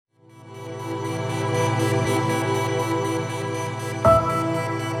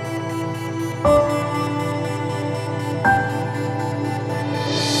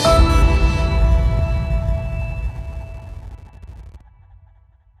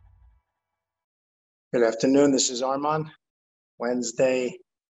Good afternoon. This is Arman. Wednesday,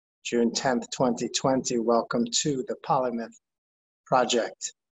 June 10th, 2020. Welcome to the Polymath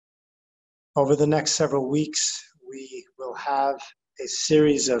project. Over the next several weeks, we will have a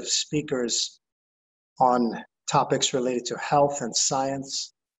series of speakers on topics related to health and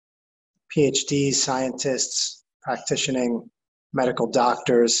science, PhDs, scientists, practicing medical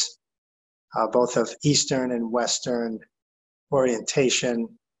doctors, both of Eastern and Western orientation.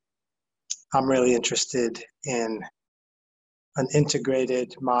 I'm really interested in an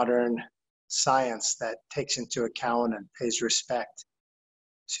integrated modern science that takes into account and pays respect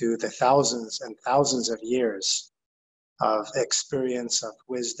to the thousands and thousands of years of experience, of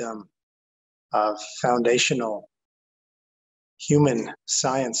wisdom, of foundational human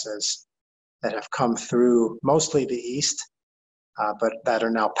sciences that have come through mostly the East, but that are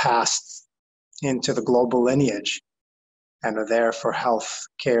now passed into the global lineage and are there for health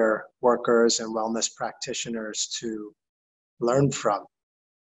care workers and wellness practitioners to learn from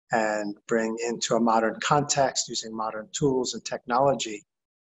and bring into a modern context using modern tools and technology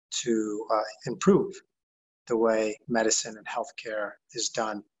to improve the way medicine and healthcare is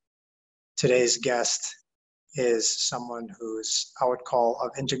done. Today's guest is someone who's, I would call, of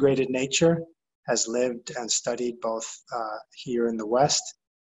integrated nature, has lived and studied both here in the West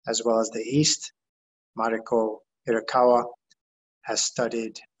as well as the East. Mariko Hirakawa has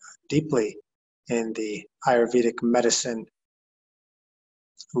studied deeply in the Ayurvedic medicine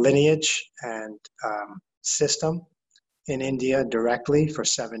lineage and system in India directly for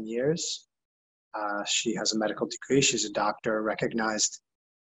 7 years. She has a medical degree. She's a doctor recognized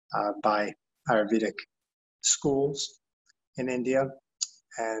by Ayurvedic schools in India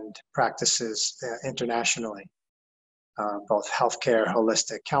and practices internationally, both healthcare,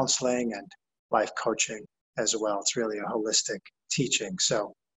 holistic counseling, and life coaching as well. It's really a holistic teaching.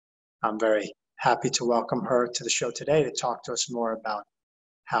 So I'm very happy to welcome her to the show today to talk to us more about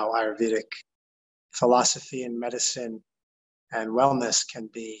how Ayurvedic philosophy and medicine and wellness can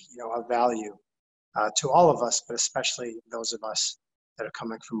be, of value to all of us, but especially those of us that are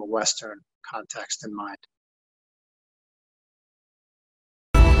coming from a Western context in mind.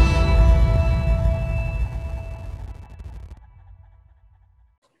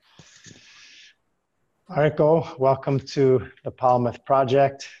 Mariko, welcome to the Polymath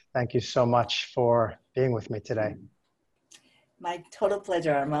project. Thank you so much for being with me today. My total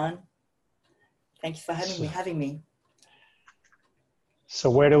pleasure, Arman. Thank you for having me. So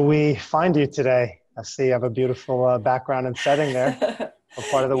where do we find you today? I see you have a beautiful background and setting there. What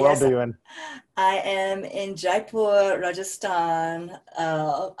part of the world are you in? I am in Jaipur, Rajasthan,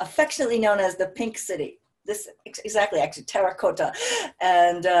 affectionately known as the Pink City. This exactly, actually, terracotta.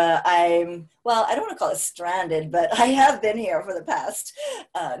 And I don't want to call it stranded, but I have been here for the past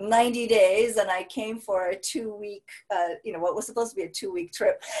 90 days, and I came for a 2-week, what was supposed to be a 2-week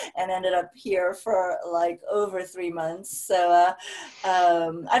trip, and ended up here for like over 3 months. So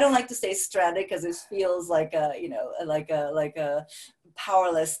I don't like to say stranded because it feels like a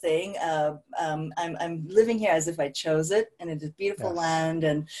powerless thing. I'm living here as if I chose it, and it's a beautiful land,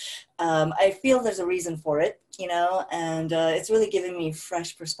 and I feel there's a reason for it, and it's really giving me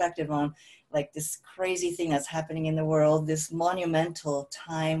fresh perspective on like this crazy thing that's happening in the world, this monumental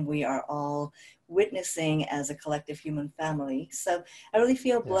time we are all witnessing as a collective human family. So I really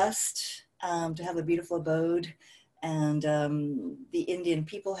feel blessed to have a beautiful abode, and the Indian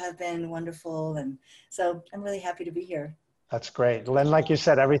people have been wonderful, and so I'm really happy to be here. That's great. And like you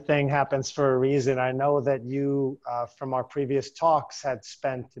said, everything happens for a reason. I know that you, from our previous talks, had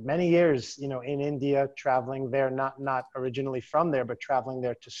spent many years, in India, traveling there, not originally from there, but traveling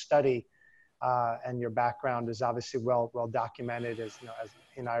there to study. And your background is obviously well documented as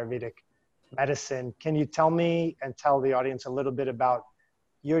in Ayurvedic medicine. Can you tell me and tell the audience a little bit about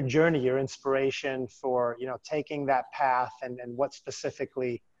your journey, your inspiration for, taking that path, and what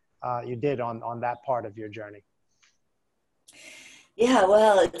specifically you did on that part of your journey? Yeah,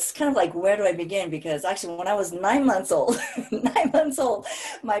 well, it's kind of like, where do I begin? Because actually, when I was 9 months old,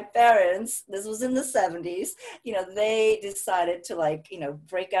 my parents, this was in the 70s, they decided to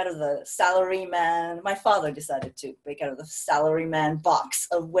break out of the salaryman. My father decided to break out of the salaryman box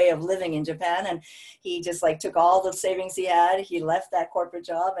of way of living in Japan. And he just took all the savings he had. He left that corporate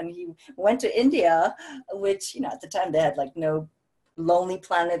job and he went to India, which, at the time they had no Lonely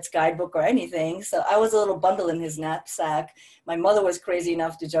Planets guidebook or anything. So I was a little bundle in his knapsack. My mother was crazy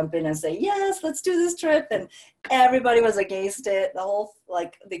enough to jump in and say, yes, let's do this trip. And everybody was against it. The whole,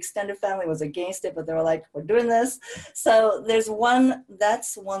 like the extended family was against it, but they were like, we're doing this. So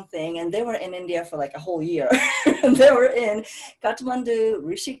that's one thing. And they were in India for like a whole year. They were in Kathmandu,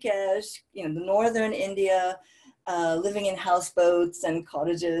 Rishikesh, the northern India, living in houseboats and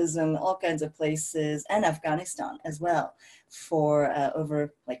cottages and all kinds of places, and Afghanistan as well for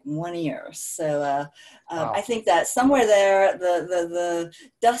over like 1 year. So wow. I think that somewhere there, the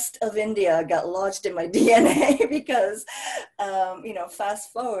dust of India got lodged in my DNA because,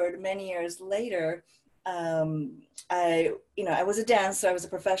 fast forward many years later, I was a dancer. I was a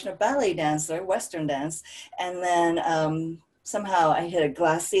professional ballet dancer, Western dance, and then somehow I hit a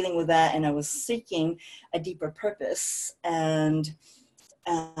glass ceiling with that, and I was seeking a deeper purpose. And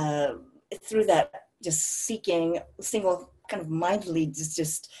through that, just seeking single kind of mindfully,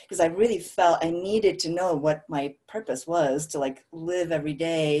 just because I really felt I needed to know what my purpose was to like live every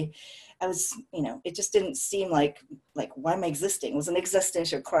day. I was, it just didn't seem like why am I existing? It was an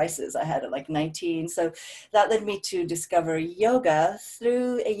existential crisis I had at like 19. So that led me to discover yoga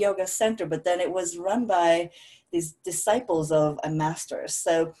through a yoga center, but then it was run by these disciples of a master.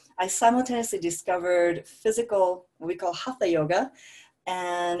 So I simultaneously discovered physical, what we call hatha yoga.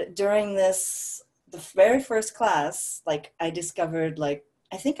 And during the very first class, like I discovered, like,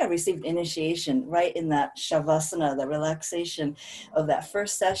 I think I received initiation right in that shavasana, the relaxation of that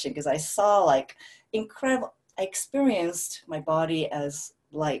first session, because I saw like incredible, I experienced my body as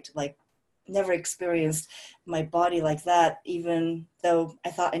light, like never experienced my body like that, even though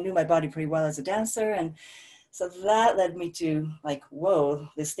I thought I knew my body pretty well as a dancer. And so that led me to like, whoa,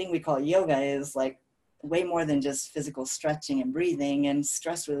 this thing we call yoga is like way more than just physical stretching and breathing and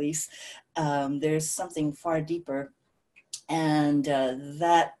stress release. There's something far deeper. And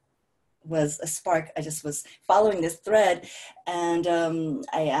that was a spark. I just was following this thread, and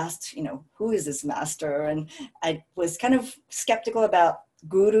I asked, who is this master? And I was kind of skeptical about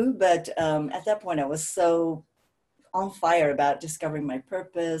guru, but at that point I was so on fire about discovering my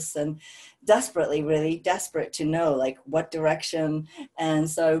purpose and really desperate to know like what direction. And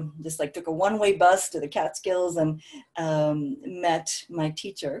so just like took a one-way bus to the Catskills and met my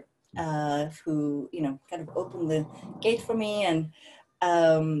teacher who, kind of opened the gate for me. And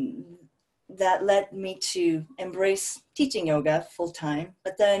that led me to embrace teaching yoga full time.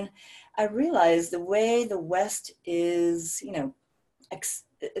 But then I realized the way the West is,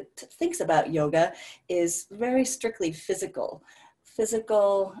 thinks about yoga is very strictly physical,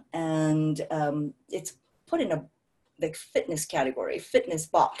 and it's put in a like fitness category, fitness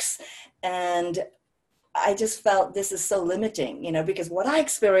box. And I just felt this is so limiting, because what I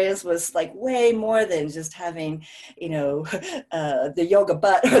experienced was like way more than just having, the yoga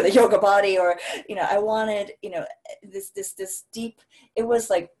butt or the yoga body, or, I wanted, this deep, it was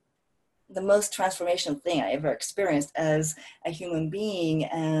like the most transformational thing I ever experienced as a human being.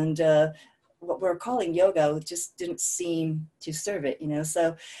 And what we're calling yoga just didn't seem to serve it,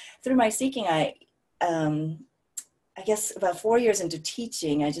 So through my seeking, I guess about 4 years into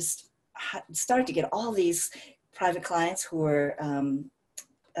teaching, I just started to get all these private clients who were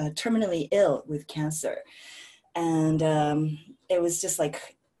terminally ill with cancer. And it was just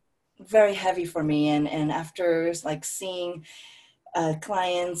like very heavy for me. And after like seeing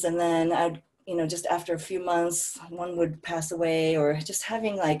clients, and then I'd, just after a few months, one would pass away, or just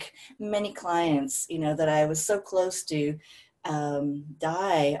having like many clients, that I was so close to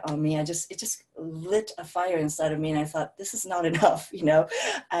die on me. It just lit a fire inside of me. And I thought, this is not enough.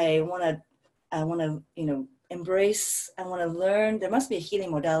 I want to, embrace, I want to learn. There must be a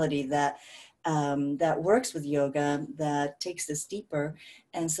healing modality that works with yoga, that takes this deeper.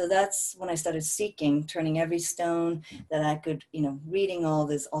 And so that's when I started seeking, turning every stone that I could, reading all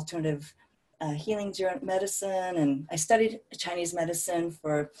this alternative healing medicine. And I studied Chinese medicine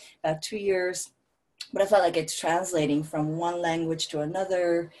for about 2 years, but I felt like it's translating from one language to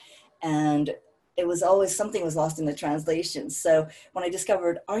another. And it was always, something was lost in the translation. So when I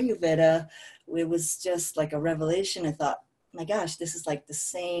discovered Ayurveda, it was just like a revelation. I thought, my gosh, this is like the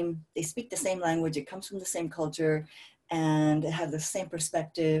same, they speak the same language, it comes from the same culture, and it had the same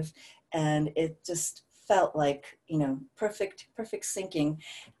perspective. And it just felt like, perfect syncing.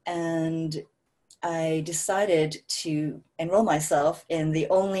 And I decided to enroll myself in the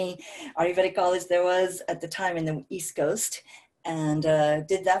only Ayurvedic college there was at the time in the East Coast, and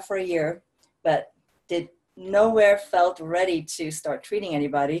did that for a year, but did nowhere felt ready to start treating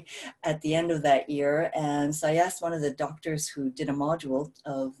anybody at the end of that year. And so I asked one of the doctors who did a module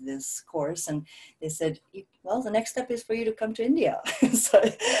of this course, and they said, well, the next step is for you to come to India. So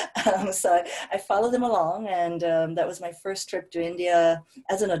I followed them along, and that was my first trip to India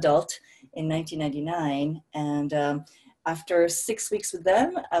as an adult in 1999. And after 6 weeks with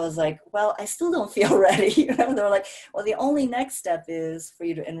them, I was like, well, I still don't feel ready. They were like, well, the only next step is for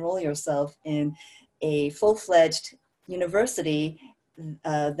you to enroll yourself in a full-fledged university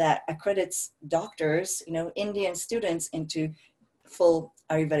that accredits doctors, Indian students into full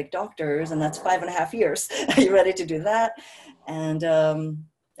Ayurvedic doctors, and that's 5.5 years. Are you ready to do that? And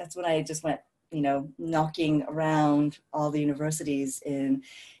that's when I just went, knocking around all the universities in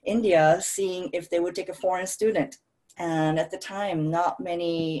India, seeing if they would take a foreign student. And at the time, not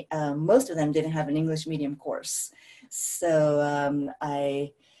many, most of them didn't have an English medium course. So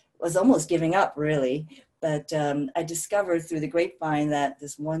I was almost giving up, really. But I discovered through the grapevine that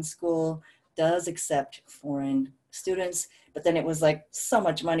this one school does accept foreign students, but then it was like so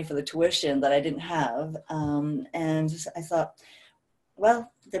much money for the tuition that I didn't have. And I thought,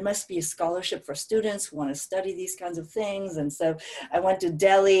 well, there must be a scholarship for students who want to study these kinds of things. And so I went to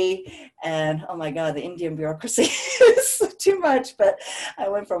Delhi, and oh my God, the Indian bureaucracy is too much. But I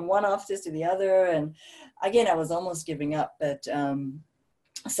went from one office to the other. And again, I was almost giving up, but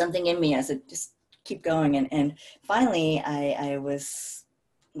something in me, I said, just keep going. And finally, I was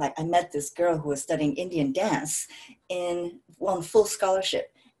like, I met this girl who was studying Indian dance on full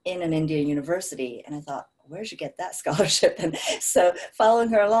scholarship in an Indian university. And I thought, where'd you get that scholarship? And so following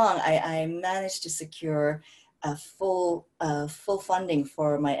her along, I managed to secure a full funding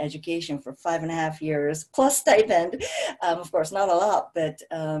for my education for 5.5 years plus stipend. Of course, not a lot, but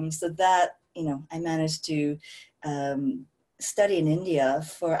so that, I managed to study in India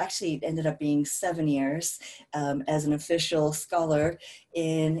for, actually it ended up being 7 years as an official scholar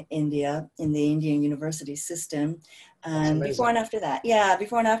in India, in the Indian university system. Before and after that,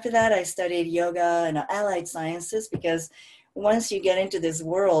 I studied yoga and allied sciences, because once you get into this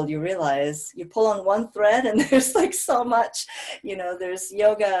world, you realize you pull on one thread and there's like so much, there's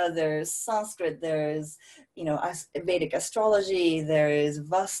yoga, there's Sanskrit, there's, Vedic astrology, there is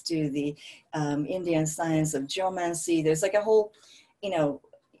Vastu, the Indian science of geomancy. There's like a whole,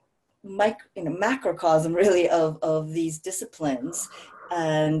 macrocosm really of these disciplines.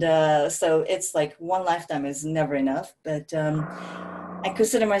 And so it's like one lifetime is never enough, but I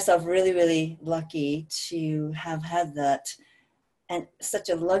consider myself really, really lucky to have had that, and such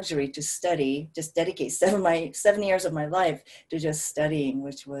a luxury to study, just dedicate 7 years of my life to just studying,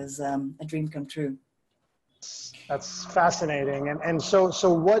 which was a dream come true. That's fascinating. And so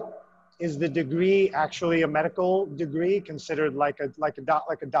what is the degree actually a medical degree, considered like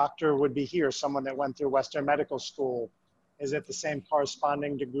a doctor would be here, someone that went through Western medical school? Is it the same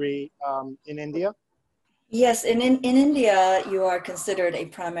corresponding degree in India? Yes, in India, you are considered a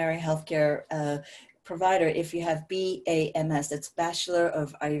primary healthcare provider if you have BAMS, that's Bachelor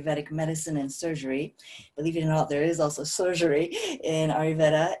of Ayurvedic Medicine and Surgery. Believe it or not, there is also surgery in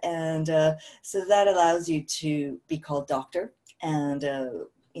Ayurveda. And so that allows you to be called doctor and,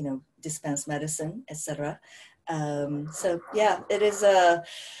 dispense medicine, etc. So yeah, it is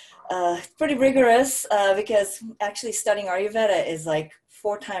pretty rigorous because actually studying Ayurveda is like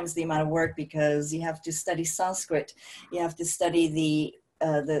 4 times the amount of work, because you have to study Sanskrit, you have to study the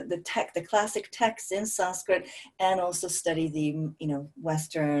classic texts in Sanskrit, and also study the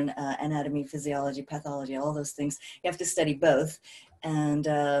Western anatomy, physiology, pathology, all those things. You have to study both, and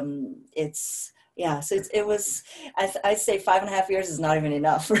so it was. I'd say 5.5 years is not even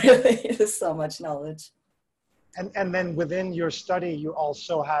enough. Really, there's so much knowledge. And then within your study, you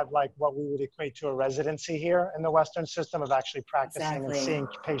also have like what we would equate to a residency here in the Western system, of actually practicing and seeing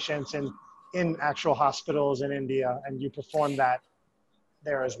patients in actual hospitals in India, and you perform that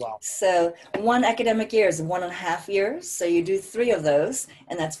there as well. So 1 academic year is 1.5 years. So you do 3 of those,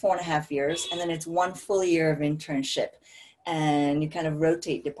 and that's 4.5 years. And then it's 1 full year of internship. And you kind of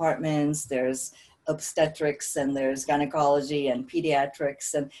rotate departments. There's obstetrics, and there's gynecology and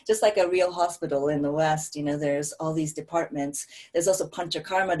pediatrics, and just like a real hospital in the West, there's all these departments. There's also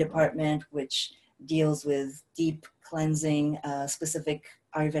Panchakarma department, which deals with deep cleansing, specific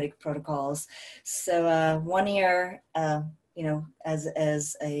Ayurvedic protocols. So 1 year,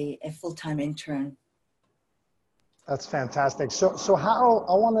 as a full-time intern. That's fantastic. So how,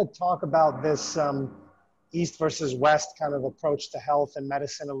 I want to talk about this East versus West kind of approach to health and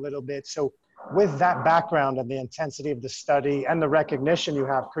medicine a little bit. So with that background and the intensity of the study and the recognition you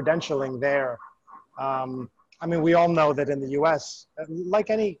have credentialing there, we all know that in the US,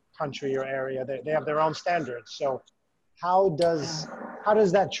 like any country or area, they have their own standards. So how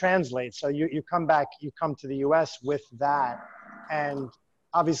does that translate? So you come back, you come to the US with that, and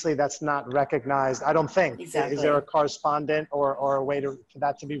obviously that's not recognized, I don't think. Exactly. Is there a correspondent or a way for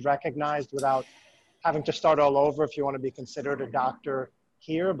that to be recognized without having to start all over if you want to be considered a doctor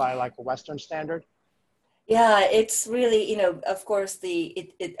here by like a Western standard? Yeah, it's really, of course, the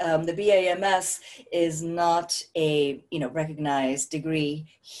BAMS is not a, recognized degree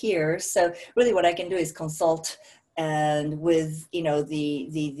here. So really what I can do is consult, and with,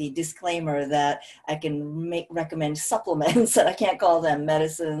 the disclaimer that I can recommend supplements and I can't call them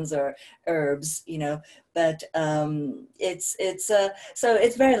medicines or herbs, but so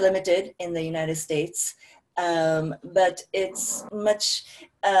it's very limited in the United States. But it's much,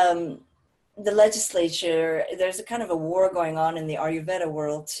 the legislature, there's a kind of a war going on in the Ayurveda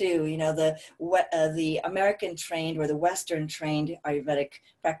world too. The American trained or the Western trained Ayurvedic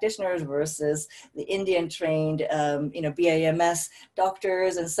practitioners versus the Indian trained, BAMS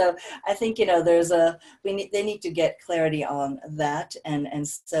doctors. And so I think, they need to get clarity on that. And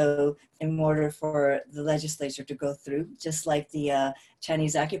so in order for the legislature to go through, just like the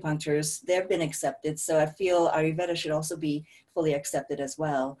Chinese acupuncturists, they've been accepted. So I feel Ayurveda should also be fully accepted as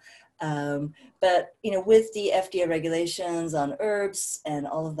well. But with the FDA regulations on herbs and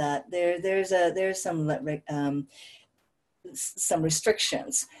all of that, there's some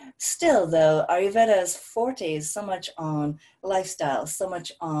restrictions. Still, though, Ayurveda's forte is so much on lifestyle, so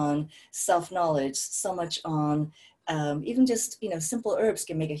much on self-knowledge, so much on even just simple herbs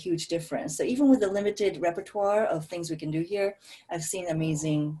can make a huge difference. So even with the limited repertoire of things we can do here, I've seen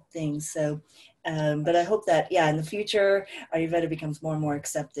amazing things. So. But I hope that, in the future, Ayurveda becomes more and more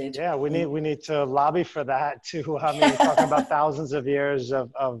accepted. Yeah, we need to lobby for that too. I mean, we're talking about thousands of years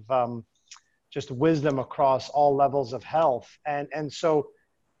of just wisdom across all levels of health. And so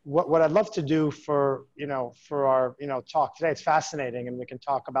what I'd love to do for our, talk today, it's fascinating and we can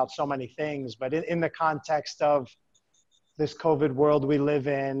talk about so many things, but in the context of this COVID world we live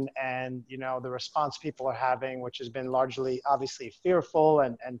in and, the response people are having, which has been largely obviously fearful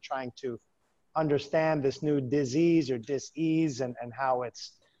and trying to understand this new disease or dis-ease and how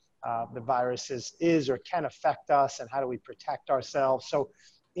it's the virus is or can affect us and how do we protect ourselves. So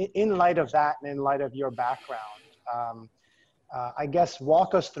in light of that and in light of your background, I guess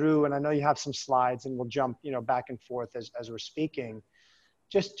walk us through, and I know you have some slides and we'll jump back and forth as we're speaking.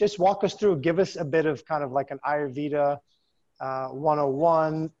 Just walk us through, give us a bit of kind of like an Ayurveda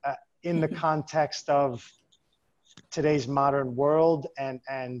 101 in the context of today's modern world and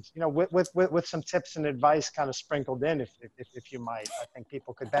with some tips and advice kind of sprinkled in if you might. I think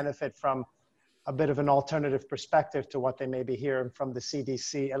people could benefit from a bit of an alternative perspective to what they may be hearing from the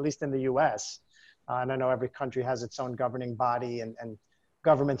CDC, at least in the US. And I know every country has its own governing body and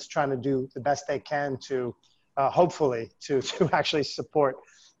government's trying to do the best they can to hopefully to actually support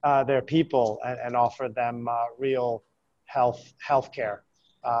their people and offer them real health care.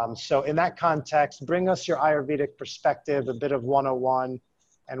 So in that context, bring us your Ayurvedic perspective, a bit of 101.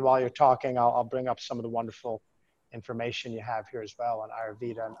 And while you're talking, I'll bring up some of the wonderful information you have here as well on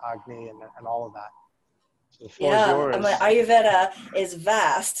Ayurveda and Agni and all of that. So the floor is yours. Ayurveda is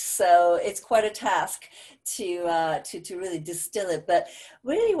vast, so it's quite a task to really distill it. But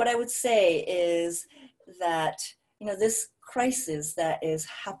really what I would say is that, this crisis that is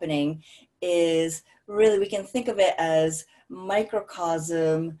happening is really, we can think of it as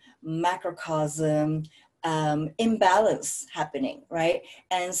microcosm, macrocosm, imbalance happening, right?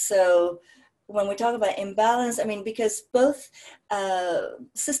 And so when we talk about imbalance, I mean, because both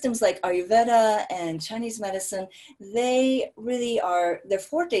systems like Ayurveda and Chinese medicine, they really are, their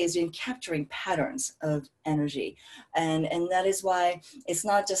forte is in capturing patterns of energy. And that is why it's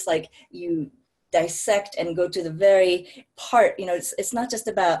not just like you dissect and go to the very part, it's not just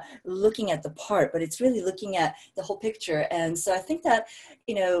about looking at the part, but it's really looking at the whole picture. And so I think that,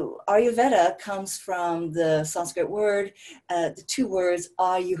 Ayurveda comes from the Sanskrit word, the two words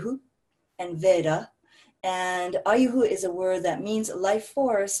Ayuhu and Veda. And Ayuhu is a word that means life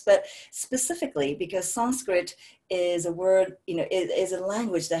force, but specifically because Sanskrit is a word, is a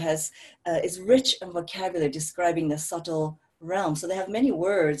language that is rich in vocabulary describing the subtle realm. So they have many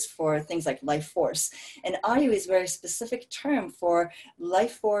words for things like life force. And Ayu is a very specific term for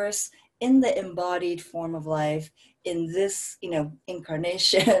life force in the embodied form of life in this,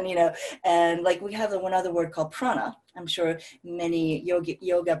 incarnation, and like we have the one other word called prana. I'm sure many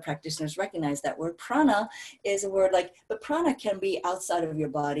yoga practitioners recognize that word. Prana is a word but prana can be outside of your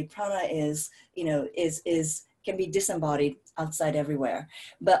body. Prana is, can be disembodied outside everywhere.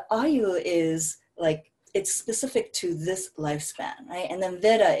 But Ayu is it's specific to this lifespan, right? And then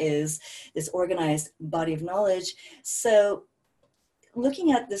Veda is this organized body of knowledge. So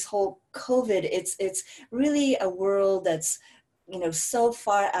looking at this whole COVID, it's really a world that's, you know, so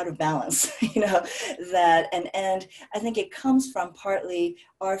far out of balance, you know, that, and I think it comes from partly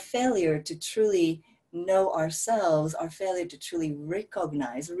our failure to truly know ourselves, our failure to truly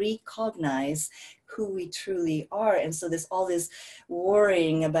recognize who we truly are. And so there's all this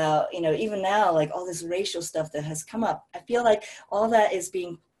worrying about, you know, even now, like all this racial stuff that has come up. I feel like all that is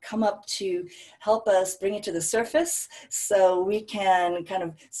being come up to help us bring it to the surface so we can kind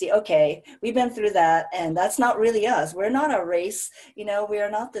of see, okay, we've been through that and that's not really us. We're not a race, you know, we are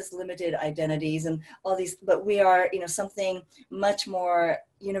not this limited identities and all these, but we are, you know, something much more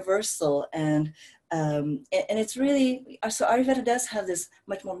universal. And it's really, so Ayurveda does have this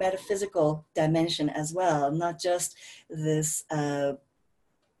much more metaphysical dimension as well, not just this, you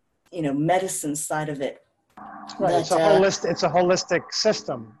know, medicine side of it. Right. It's a holistic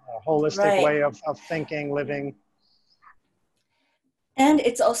system, a holistic way of thinking, living. And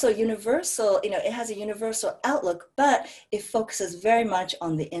it's also universal, you know, it has a universal outlook, but it focuses very much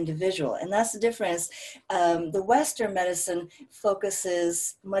on the individual. And that's the difference. The Western medicine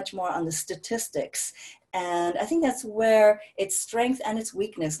focuses much more on the statistics. And I think that's where its strength and its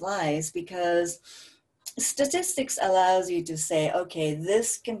weakness lies, because statistics allows you to say, okay,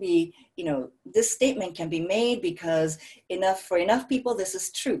 this can be, you know, this statement can be made because for enough people, this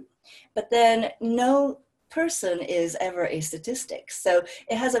is true. But then no person is ever a statistic. So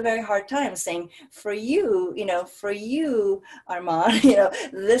it has a very hard time saying, for you, you know, for you, Armand, you know,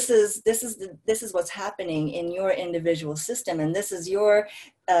 this is what's happening in your individual system, and this is your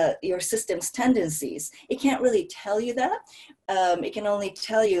system's tendencies. It can't really tell you that. It can only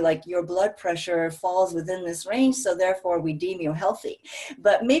tell you like your blood pressure falls within this range, so therefore we deem you healthy.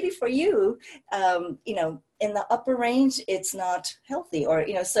 But maybe for you, you know, in the upper range, it's not healthy, or,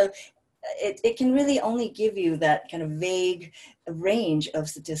 you know, so it can really only give you that kind of vague range of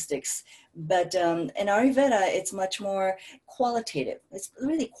statistics. But in Ayurveda, it's much more qualitative. It's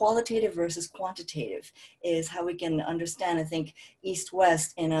really qualitative versus quantitative is how we can understand, I think,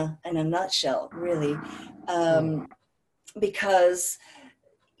 East-West in a nutshell, really. Because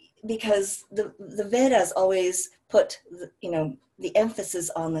the Vedas always put, you know, the emphasis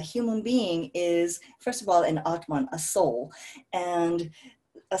on the human being is, first of all, an Atman, a soul. And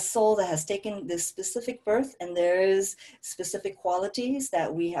a soul that has taken this specific birth, and there is specific qualities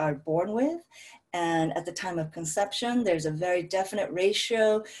that we are born with. And at the time of conception, there's a very definite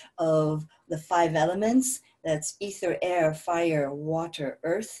ratio of the 5 elements. That's ether, air, fire, water,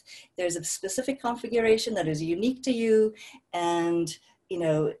 earth. There's a specific configuration that is unique to you. And, you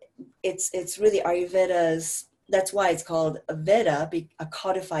know, it's really Ayurveda's, that's why it's called a Veda, a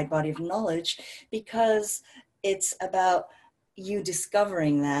codified body of knowledge, because it's about you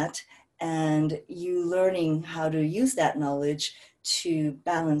discovering that and you learning how to use that knowledge to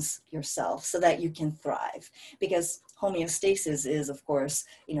balance yourself so that you can thrive. Because homeostasis is, of course,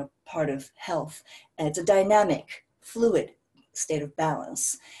 you know, part of health. And it's a dynamic, fluid state of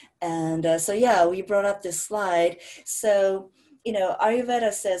balance. And so, yeah, we brought up this slide. So, you know,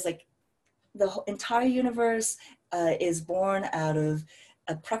 Ayurveda says like the entire universe is born out of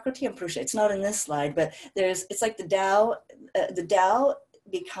Prakriti and Purusha. It's not in this slide, but it's like the Tao. The Tao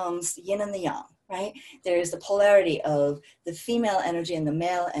becomes yin and the yang, right? There's the polarity of the female energy and the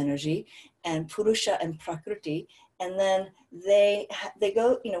male energy, and Purusha and Prakriti. And then they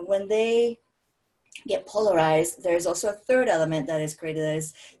go, you know, when they get polarized, there's also a third element that is created, that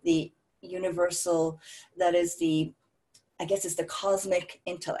is the universal, that is the, I guess it's the cosmic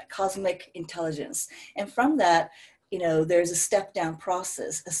intellect, cosmic intelligence. And from that, you know, there's a step down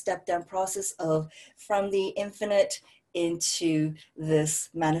process of from the infinite into this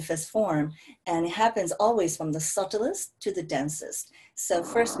manifest form. And it happens always from the subtlest to the densest. So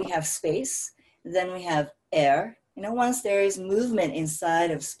first we have space, then we have air. You know, once there is movement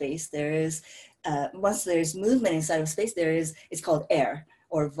inside of space, it's called air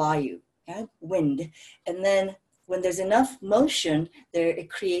or vayu, okay? Wind. And then when there's enough motion there, it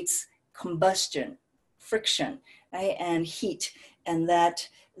creates combustion, friction, right? And heat. And that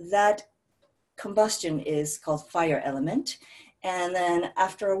combustion is called fire element. And then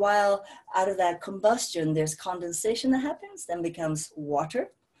after a while, out of that combustion, there's condensation that happens, then becomes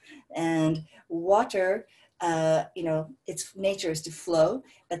water. And water, you know, its nature is to flow,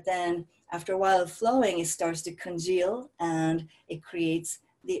 but then after a while of flowing, it starts to congeal and it creates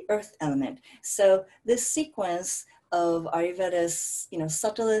the earth element. So this sequence of Ayurveda's, you know,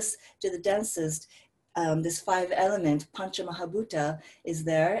 subtlest to the densest this 5 element Panchamahabhuta is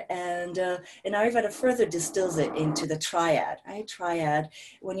there, and Ayurveda further distills it into the triad. Right? Triad.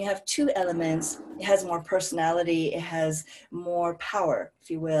 When you have 2 elements, it has more personality, it has more power, if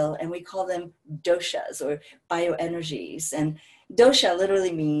you will, and we call them doshas or bioenergies. And dosha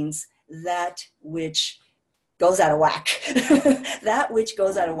literally means that which goes out of whack. That which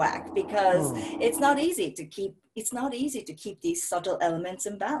goes out of whack, because it's not easy to keep these subtle elements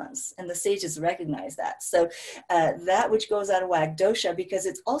in balance, and the sages recognize that. So that which goes out of whack, dosha, because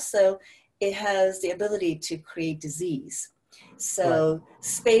it has the ability to create disease. So right.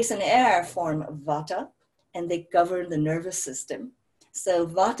 Space and air form vata, and they govern the nervous system. So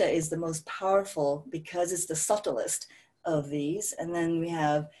vata is the most powerful because it's the subtlest of these. And then we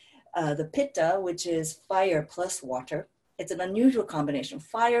have the pitta, which is fire plus water. It's an unusual combination,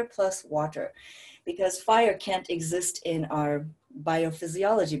 fire plus water, because fire can't exist in our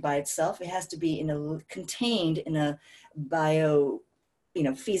biophysiology by itself. It has to be contained in a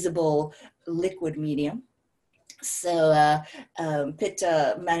feasible liquid medium. So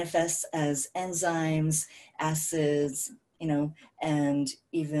pitta manifests as enzymes, acids, and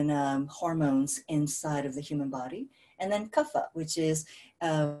even hormones inside of the human body. And then kapha, which is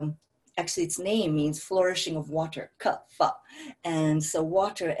actually its name means flourishing of water, kapha. And so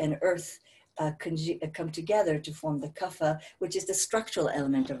water and earth come together to form the kapha, which is the structural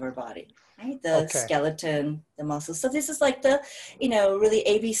element of our body, right? The skeleton, the muscles. So this is like the, really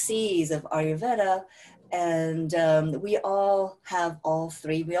ABCs of Ayurveda. And we all have all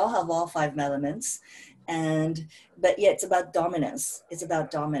 3. We all have all 5 elements. But yet it's about dominance. It's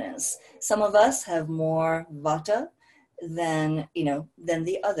about dominance. Some of us have more vata than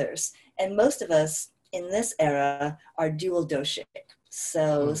the others. And most of us in this era are dual doshic.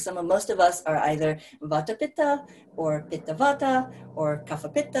 So most of us are either vata pitta or pitta vata or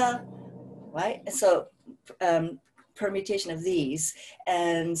kapha pitta, right? And so permutation of these.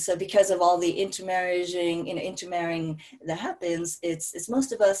 And so because of all the intermarrying that happens, it's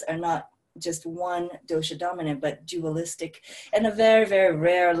most of us are not just one dosha dominant, but dualistic. And a very, very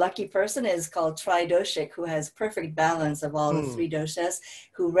rare lucky person is called tridoshic, who has perfect balance of all the 3 doshas,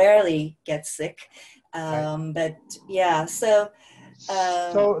 who rarely gets sick. But yeah, so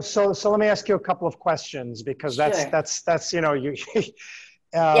let me ask you a couple of questions, because that's you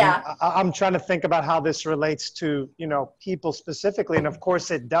I'm trying to think about how this relates to people specifically, and of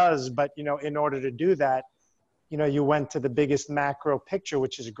course it does, but in order to do that, you went to the biggest macro picture,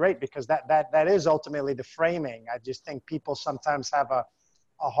 which is great, because that is ultimately the framing. I just think people sometimes have a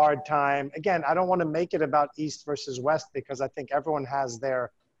hard time. Again, I don't want to make it about East versus West, because I think everyone has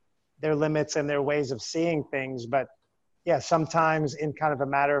their limits and their ways of seeing things. But yeah, sometimes in kind of a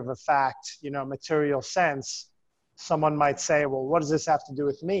matter of a fact, material sense, someone might say, well, what does this have to do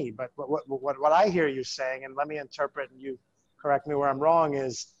with me? But what I hear you saying, and let me interpret and you correct me where I'm wrong,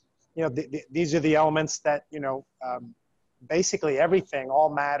 is these are the elements that, basically everything, all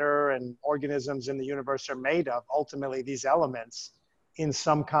matter and organisms in the universe are made of, ultimately these elements in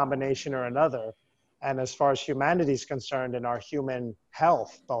some combination or another. And as far as humanity is concerned, in our human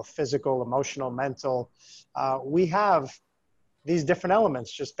health, both physical, emotional, mental, we have these different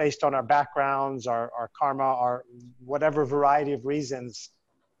elements just based on our backgrounds, our karma, our whatever variety of reasons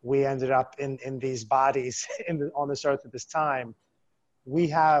we ended up in these bodies on this earth at this time. We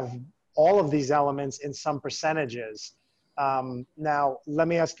have all of these elements in some percentages. Now, let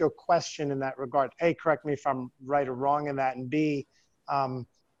me ask you a question in that regard. A, correct me if I'm right or wrong in that. And B,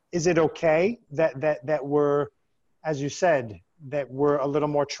 is it okay that we're, as you said, that we're a little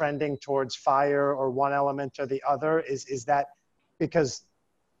more trending towards fire or one element or the other? Is that because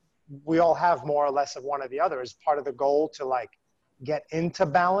we all have more or less of one or the other? Is part of the goal to get into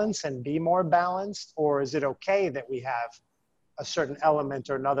balance and be more balanced? Or is it okay that we have a certain element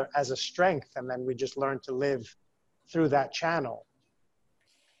or another as a strength, and then we just learn to live through that channel?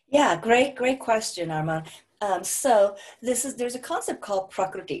 Yeah, great question, Arman. So there's a concept called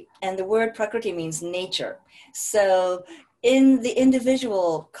prakriti, and the word prakriti means nature. So in the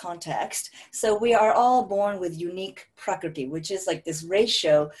individual context, so we are all born with unique prakriti, which is like this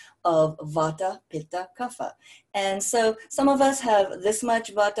ratio of vata, pitta, kapha. And so some of us have this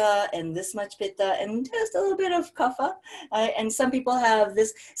much vata and this much pitta and just a little bit of kapha, and some people have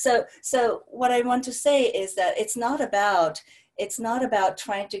this. So what I want to say is that it's not about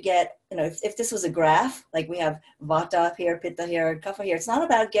trying to get, if this was a graph, like we have vata here, pitta here, kapha here, it's not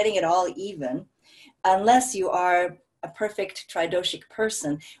about getting it all even, unless you are a perfect tridoshic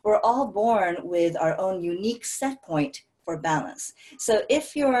person. We're all born with our own unique set point for balance. So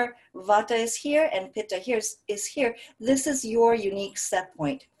if your vata is here and pitta here is here, this is your unique set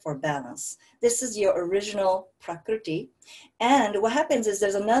point for balance. This is your original prakriti. And what happens is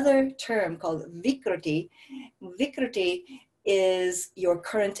there's another term called vikriti. Vikriti is your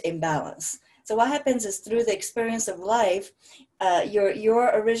current imbalance. So what happens is through the experience of life, your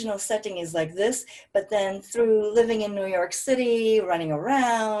original setting is like this, but then through living in New York City, running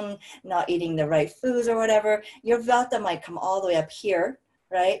around, not eating the right foods or whatever, your vata might come all the way up here,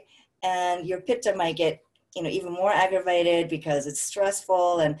 right? And your pitta might get, even more aggravated because it's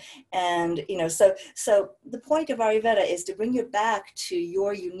stressful, and so the point of Ayurveda is to bring you back to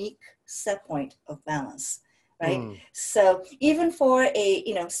your unique set point of balance. Right. So even for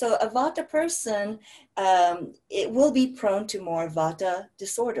so a vata person, it will be prone to more vata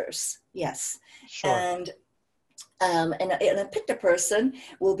disorders. Yes. Sure. And a pitta person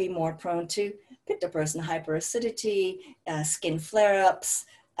will be more prone to pitta person hyperacidity, skin flare-ups,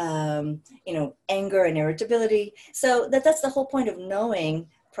 anger and irritability. So that's the whole point of knowing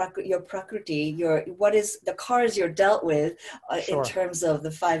your prakriti, what is the cards you're dealt with Sure. in terms of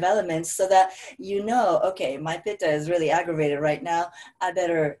the 5 elements, so that okay, my pitta is really aggravated right now. I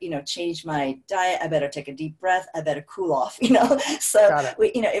better change my diet. I better take a deep breath. I better cool off. So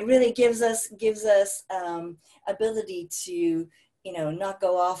it really gives us ability to not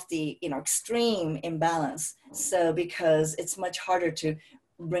go off the extreme imbalance. So because it's much harder to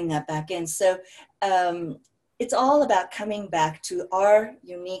bring that back in. So it's all about coming back to our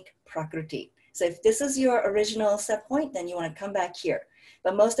unique prakriti. So if this is your original set point, then you want to come back here.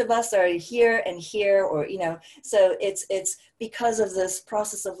 But most of us are here and here, or so it's because of this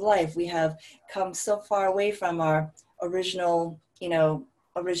process of life, we have come so far away from our original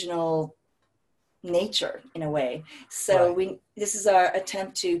nature in a way. So this is our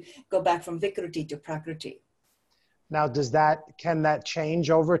attempt to go back from vikriti to prakriti. Now, can that change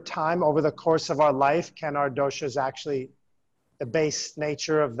over time, over the course of our life? Can our doshas actually, the base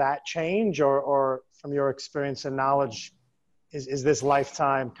nature of that change, or from your experience and knowledge, is this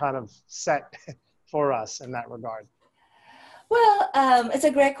lifetime kind of set for us in that regard? Well, it's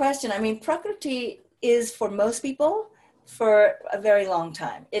a great question. I mean, prakriti is for most people for a very long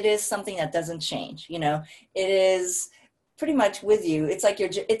time. It is something that doesn't change. It is pretty much with you. It's like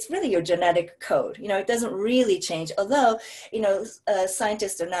it's really your genetic code. It doesn't really change. Although,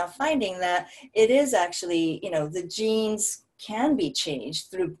 scientists are now finding that it is actually, the genes can be changed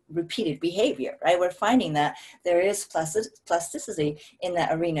through repeated behavior, right? We're finding that there is plasticity in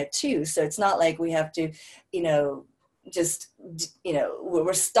that arena too. So it's not like we have to, just,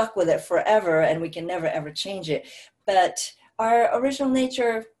 we're stuck with it forever and we can never ever change it. But our original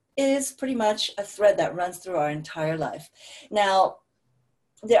nature is pretty much a thread that runs through our entire life. Now,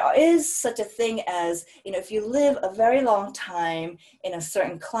 there is such a thing as, if you live a very long time in a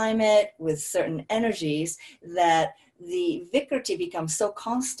certain climate with certain energies, that the vikriti becomes so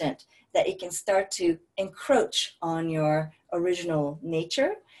constant that it can start to encroach on your original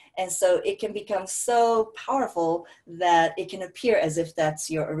nature. And so it can become so powerful that it can appear as if that's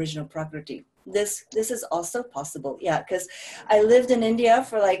your original prakriti. This is also possible, yeah, because I lived in India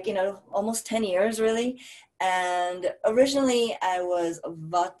for almost 10 years really, and originally I was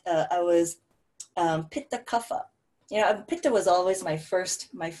pitta kapha. Pitta was always my first,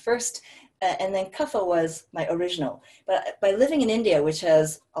 and then kapha was my original. But by living in India, which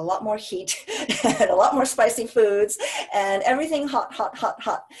has a lot more heat and a lot more spicy foods and everything hot,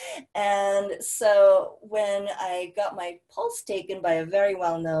 and so when I got my pulse taken by a very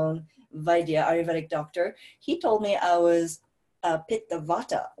well-known Vaidya, Ayurvedic doctor, he told me I was pitta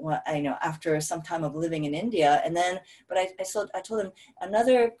vata. After some time of living in India, but I told him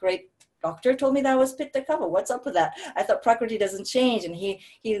another great doctor told me that I was pitta kapha. What's up with that? I thought prakriti doesn't change, and he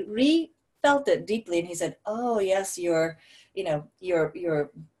felt it deeply, and he said, "Oh yes, your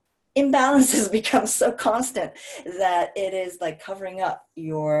imbalances become so constant that it is like covering up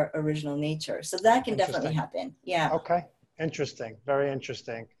your original nature." So that can definitely happen. Yeah. Okay. Interesting. Very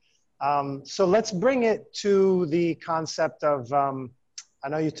interesting. So let's bring it to the concept of, I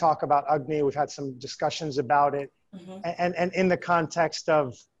know you talk about Agni, we've had some discussions about it, and in the context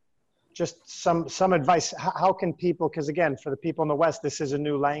of just some advice, how can people, because again, for the people in the West, this is a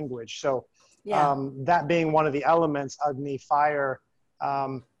new language. So that being one of the elements, Agni, fire,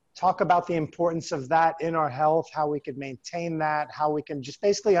 talk about the importance of that in our health, how we could maintain that, how we can just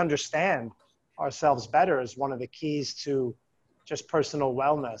basically understand ourselves better is one of the keys to just personal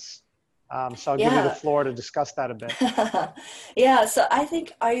wellness. So I'll give you the floor to discuss that a bit. Yeah, so I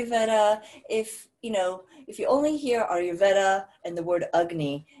think Ayurveda, if you only hear Ayurveda and the word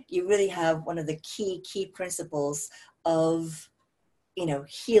Agni, you really have one of the key principles of,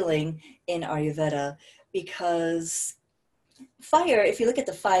 healing in Ayurveda, because fire, if you look at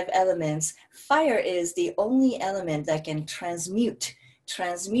the 5 elements, fire is the only element that can transmute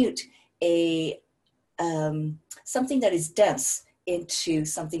a something that is dense into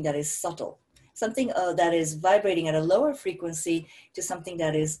something that is subtle, something that is vibrating at a lower frequency to something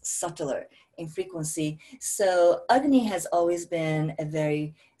that is subtler in frequency. So Agni has always been a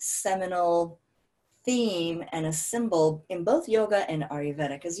very seminal theme and a symbol in both yoga and Ayurveda,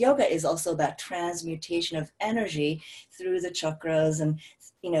 because yoga is also about transmutation of energy through the chakras and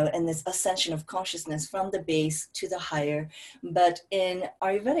and this ascension of consciousness from the base to the higher. But in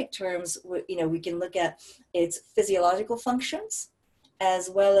Ayurvedic terms, we can look at its physiological functions,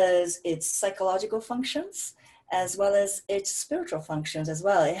 as well as its psychological functions, as well as its spiritual functions as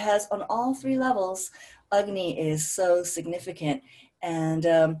well. It has, on all 3 levels, Agni is so significant. And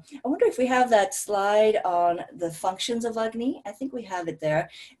I wonder if we have that slide on the functions of Agni. I think we have it there.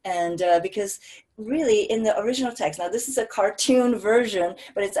 And because really in the original text, now this is a cartoon version,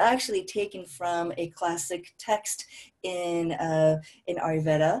 but it's actually taken from a classic text in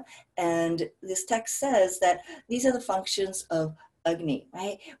Ayurveda. And this text says that these are the functions of Agni,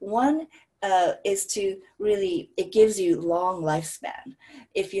 right? One is to really, it gives you long lifespan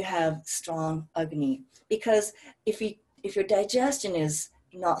if you have strong Agni. Because if your digestion is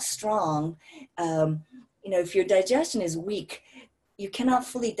not strong, if your digestion is weak, you cannot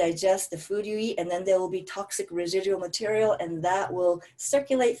fully digest the food you eat, and then there will be toxic residual material, and that will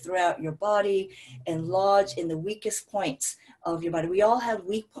circulate throughout your body and lodge in the weakest points of your body. We all have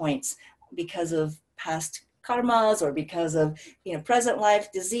weak points because of past karmas or because of present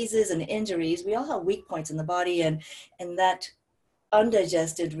life diseases and injuries. We all have weak points in the body, and that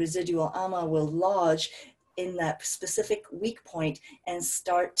undigested residual ama will lodge in that specific weak point and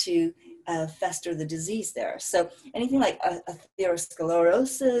start to fester the disease there. So anything like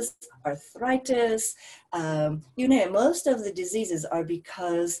atherosclerosis, arthritis, you name it, most of the diseases are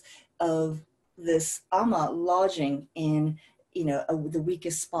because of this ama lodging in the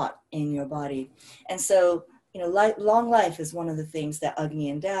weakest spot in your body. And so long life is one of the things that Agni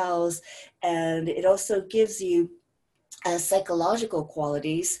endows, and it also gives you psychological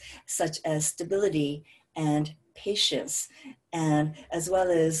qualities such as stability and patience, and as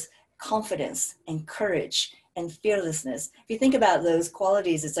well as confidence and courage and fearlessness. If you think about those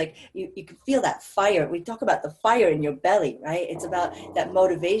qualities, it's like you can feel that fire. We talk about the fire in your belly, right? It's about that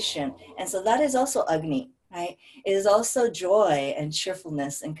motivation. And so that is also Agni, right? It is also joy and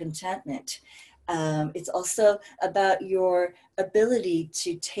cheerfulness and contentment. It's also about your ability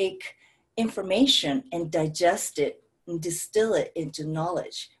to take information and digest it and distill it into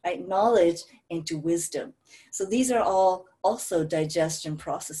knowledge, right? Knowledge into wisdom. So these are all also digestion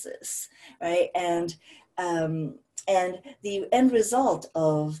processes, right? And the end result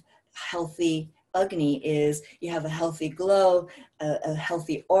of healthy Agni is you have a healthy glow, a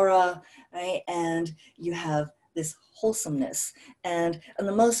healthy aura, right? And you have this wholesomeness. And on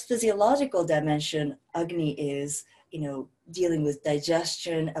the most physiological dimension, Agni is, dealing with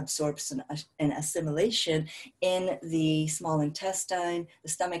digestion, absorption, and assimilation in the small intestine, the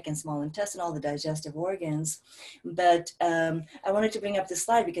stomach and small intestine, all the digestive organs. But I wanted to bring up this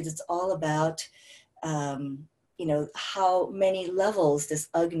slide because it's all about, how many levels this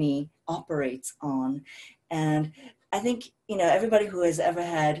Agni operates on. And I think, everybody who has ever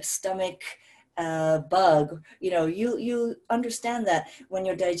had stomach bug, you understand that when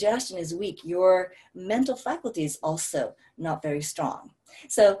your digestion is weak, your mental faculty is also not very strong.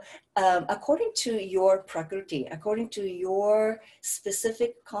 So according to your prakriti, according to your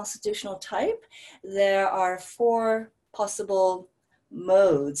specific constitutional type, there are 4 possible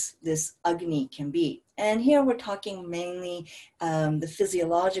modes this Agni can be. And here we're talking mainly the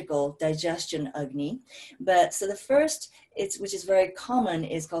physiological digestion Agni. But so the first, which is very common,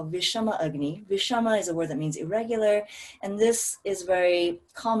 is called Vishama Agni. Vishama is a word that means irregular, and this is very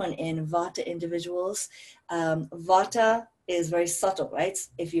common in Vata individuals. Vata is very subtle, right?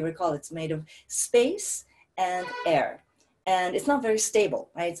 If you recall, it's made of space and air, and it's not very stable,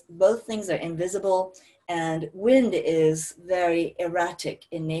 right? Both things are invisible, and wind is very erratic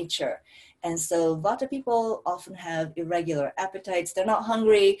in nature. And so Vata people often have irregular appetites. They're not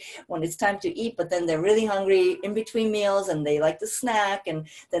hungry when it's time to eat, but then they're really hungry in between meals, and they like to snack, and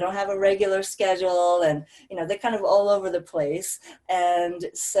they don't have a regular schedule, and they're kind of all over the place. And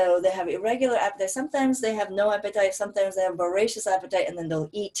so they have irregular appetite. Sometimes they have no appetite, sometimes they have voracious appetite, and then they'll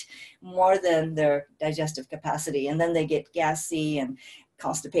eat more than their digestive capacity, and then they get gassy and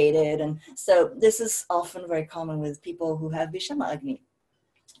constipated. And so this is often very common with people who have Vishama Agni.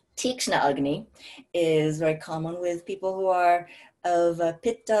 Tikshna Agni is very common with people who are of a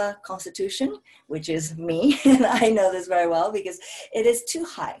Pitta constitution, which is me, and I know this very well because it is too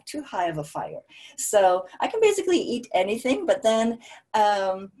high of a fire. So I can basically eat anything, but then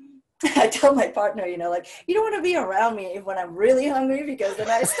I tell my partner, you know, like, you don't want to be around me when I'm really hungry, because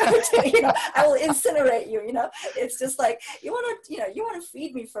then I start to, you know, I will incinerate you, you know. It's just like, you want to, you know, you want to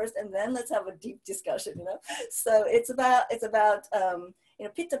feed me first, and then let's have a deep discussion, you know. So it's about, you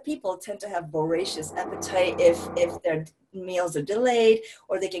know, Pitta people tend to have voracious appetite if their meals are delayed,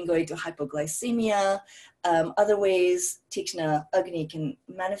 or they can go into hypoglycemia. Other ways Tikshna Agni can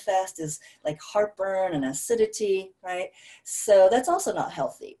manifest is like heartburn and acidity, right? So that's also not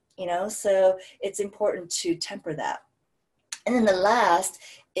healthy, you know, so it's important to temper that. And then the last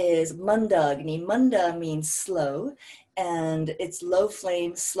is Manda Agni. Manda means slow, and it's low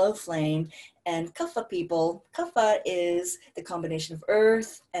flame, slow flame. And Kapha people, Kapha is the combination of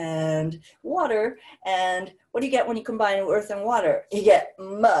earth and water. And what do you get when you combine earth and water? You get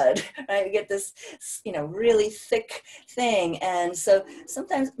mud, right? You get this, you know, really thick thing. And so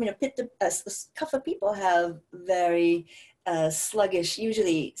sometimes, you know, Kapha people have very sluggish,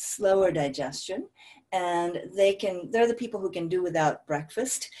 usually slower digestion. And they're the people who can do without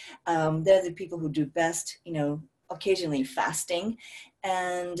breakfast. They're the people who do best, you know, occasionally fasting.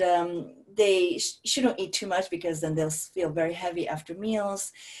 And they shouldn't eat too much, because then they'll feel very heavy after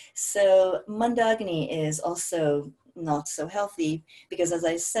meals. So Mandagni is also not so healthy, because as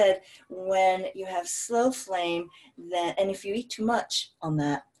I said, when you have slow flame, then, and if you eat too much on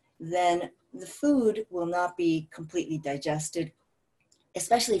that, then the food will not be completely digested,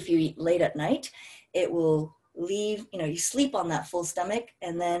 especially if you eat late at night. It will leave, you know, you sleep on that full stomach,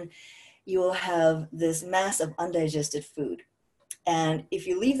 and then you will have this mass of undigested food. And if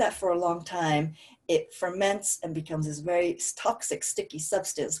you leave that for a long time, it ferments and becomes this very toxic, sticky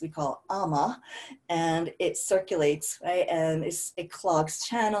substance we call ama, and it circulates, right? And it clogs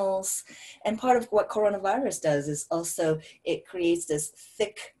channels. And part of what coronavirus does is also it creates this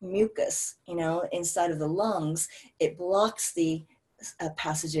thick mucus, you know, inside of the lungs. It blocks the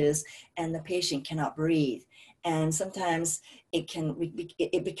passages, and the patient cannot breathe. And sometimes eventually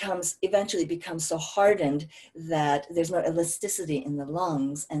becomes so hardened that there's no elasticity in the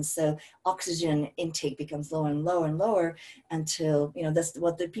lungs. And so oxygen intake becomes lower and lower and lower until, you know, that's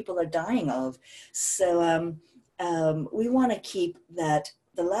what the people are dying of. So we want to keep that.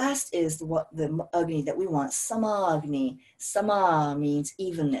 The last is the Agni that we want, Sama Agni. Sama means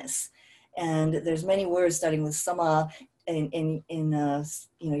evenness. And there's many words starting with Sama in you know,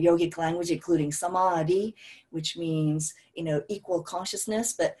 yogic language, including samadhi, which means, you know, equal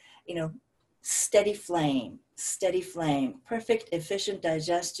consciousness, but, you know, steady flame, perfect, efficient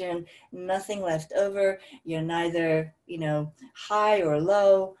digestion, nothing left over. You're neither, you know, high or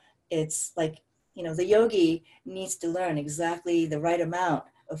low. It's like, you know, the yogi needs to learn exactly the right amount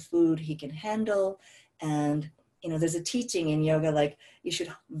of food he can handle. And, you know, there's a teaching in yoga, like, you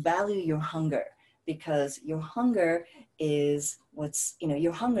should value your hunger, because your hunger is what's, you know,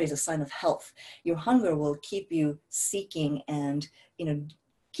 your hunger is a sign of health. Your hunger will keep you seeking and, you know,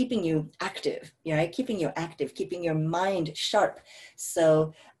 keeping you active, right? Keeping you active, keeping your mind sharp.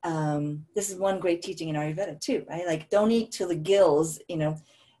 So this is one great teaching in Ayurveda too, right? Like, don't eat to the gills, you know,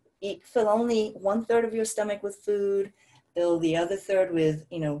 fill only 1/3 of your stomach with food, fill the other third with,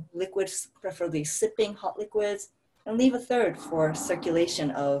 you know, liquids, preferably sipping hot liquids, and leave 1/3 for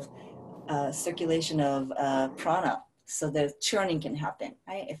circulation of prana, so the churning can happen,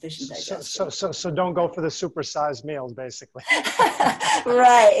 right? Efficient digestion. So don't go for the supersized meals, basically.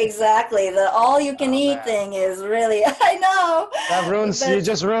 Right, exactly. The all-you-can-eat thing is really, I know. That ruins, but, you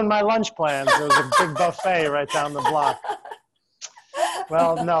just ruined my lunch plans. There was a big buffet right down the block.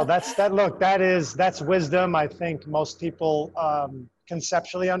 Well, no, that's wisdom. I think most people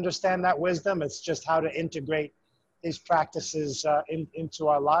conceptually understand that wisdom. It's just how to integrate these practices into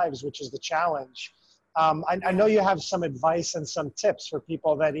our lives, which is the challenge. I know you have some advice and some tips for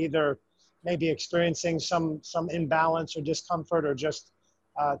people that either may be experiencing some imbalance or discomfort, or just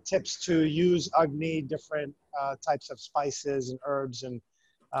tips to use Agni, different types of spices and herbs, and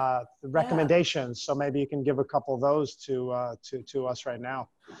the recommendations. So maybe you can give a couple of those to us right now.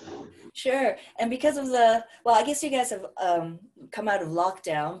 Sure. And because of I guess you guys have come out of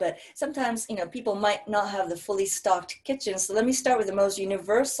lockdown, but sometimes, you know, people might not have the fully stocked kitchen. So let me start with the most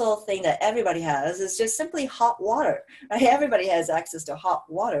universal thing that everybody has, is just simply hot water, right? Everybody has access to hot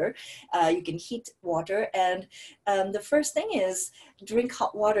water. You can heat water. And the first thing is drink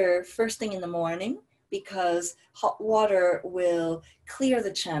hot water first thing in the morning, because hot water will clear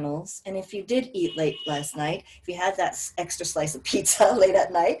the channels. And if you did eat late last night, if you had that extra slice of pizza late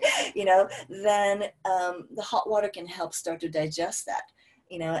at night, then the hot water can help start to digest that,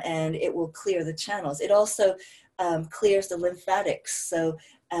 and it will clear the channels. It also clears the lymphatics. So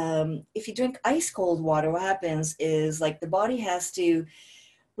if you drink ice cold water, what happens is like the body has to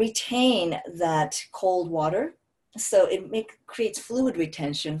retain that cold water. So it creates fluid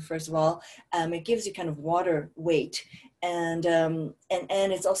retention, first of all. It gives you kind of water weight, and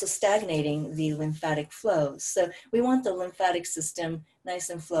it's also stagnating the lymphatic flows. So we want the lymphatic system nice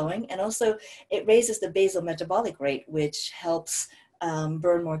and flowing, and also it raises the basal metabolic rate, which helps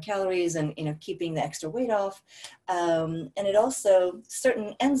burn more calories and keeping the extra weight off. And it also,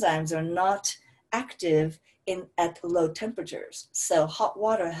 certain enzymes are not active at low temperatures. So hot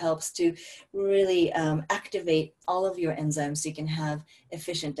water helps to really activate all of your enzymes so you can have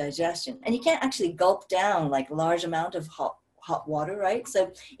efficient digestion. And you can't actually gulp down like large amount of hot water, right?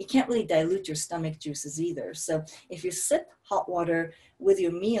 So you can't really dilute your stomach juices either. So if you sip hot water with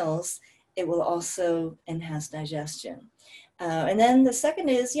your meals, it will also enhance digestion. And then the second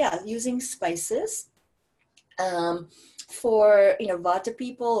is, using spices. For Vata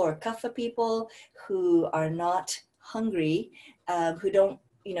people or Kapha people who are not hungry, who don't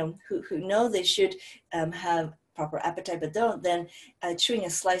who know they should have proper appetite but don't, then chewing a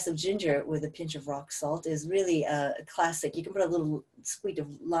slice of ginger with a pinch of rock salt is really a classic. You can put a little squeeze of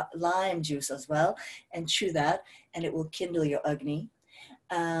lime juice as well and chew that, and it will kindle your Agni.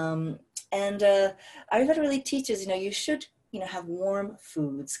 And Ayurveda really teaches, you should have warm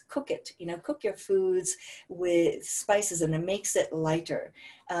foods, cook it, cook your foods with spices, and it makes it lighter,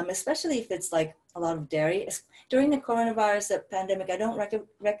 especially if it's like a lot of dairy. During the coronavirus pandemic, I don't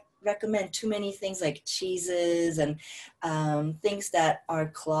recommend too many things like cheeses and things that are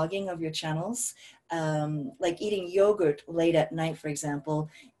clogging of your channels. Like eating yogurt late at night, for example,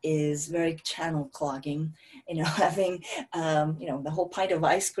 is very channel clogging. Having the whole pint of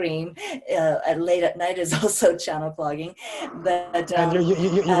ice cream late at night is also channel clogging. But and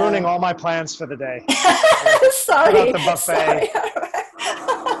you're ruining all my plans for the day. Sorry. Cut out the buffet.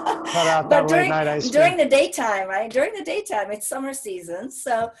 Cut out that late night ice cream. During the daytime, right? During the daytime, it's summer season,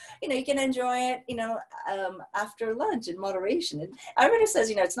 so you can enjoy it. After lunch in moderation. And Ayurveda says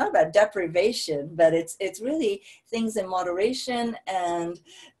it's not about deprivation, but it's really things in moderation and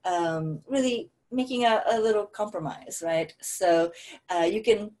really making a little compromise, right? So you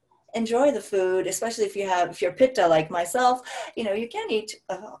can enjoy the food, especially if you're pitta like myself. You can eat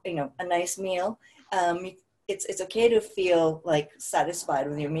a nice meal. It's okay to feel like satisfied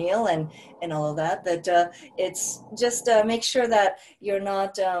with your meal and all of that. That it's just make sure that you're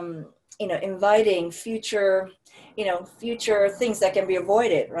not inviting future things that can be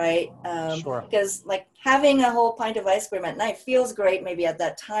avoided, right? Sure. Because like having a whole pint of ice cream at night feels great maybe at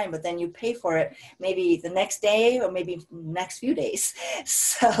that time, but then you pay for it maybe the next day or maybe next few days.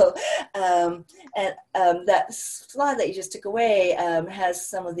 So that slide that you just took away has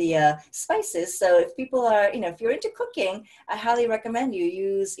some of the spices. So if people are, if you're into cooking, I highly recommend you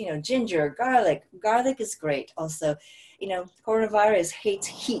use, ginger, garlic. Garlic is great also. Coronavirus hates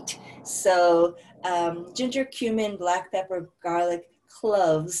heat. So ginger, cumin, black pepper, garlic,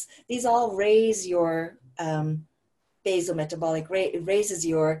 cloves, these all raise your basal metabolic rate. It raises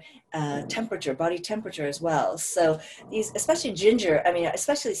your temperature, body temperature as well. So these, especially ginger,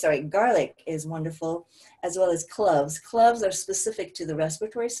 garlic is wonderful, as well as cloves. Cloves are specific to the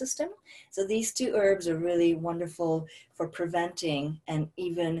respiratory system. So these two herbs are really wonderful for preventing, and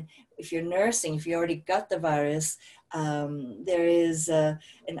even if you're nursing, if you already got the virus, there is an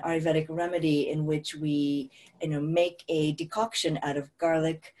Ayurvedic remedy in which we make a decoction out of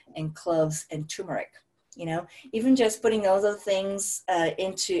garlic and cloves and turmeric. Even just putting those other things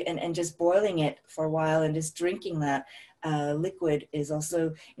into and just boiling it for a while and just drinking that liquid is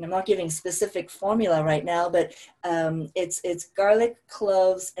also, I'm not giving specific formula right now, but it's garlic,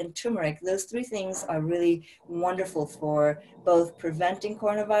 cloves, and turmeric. Those three things are really wonderful for both preventing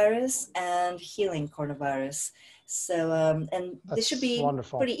coronavirus and healing coronavirus. So, and this should be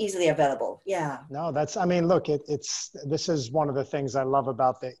wonderful. Pretty easily available. Yeah. No, look, this is one of the things I love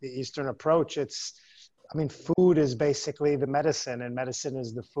about the Eastern approach. Food is basically the medicine, and medicine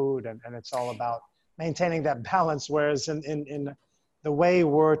is the food, and it's all about maintaining that balance. Whereas in the way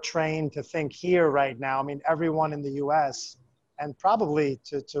we're trained to think here right now, everyone in the US and probably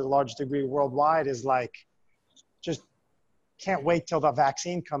to a large degree worldwide is like, just can't wait till the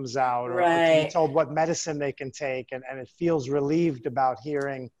vaccine comes out, or to be told what medicine they can take. And it feels relieved about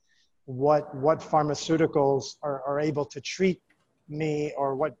hearing what pharmaceuticals are able to treat me,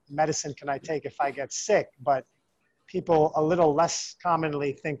 or what medicine can I take if I get sick? But people a little less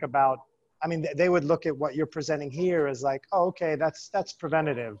commonly think about, I mean, they would look at what you're presenting here as like, oh, okay, that's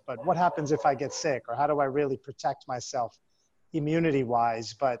preventative. But what happens if I get sick? Or how do I really protect myself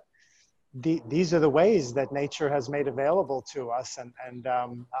immunity-wise? But these are the ways that nature has made available to us. And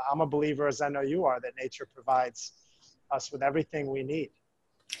I'm a believer, as I know you are, that nature provides us with everything we need.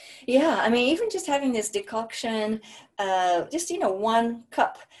 Yeah, I mean, even just having this decoction, just, you know, 1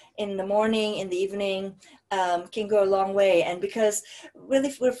 cup in the morning, in the evening, can go a long way. And because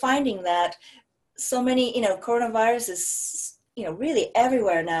really we're finding that so many, you know, coronavirus is, you know, really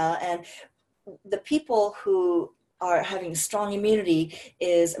everywhere now. And the people who are having strong immunity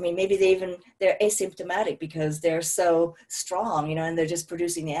is, I mean, maybe they're asymptomatic because they're so strong, you know, and they're just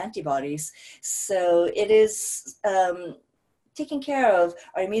producing the antibodies. So it is, taking care of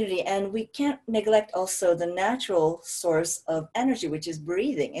our immunity, and we can't neglect also the natural source of energy, which is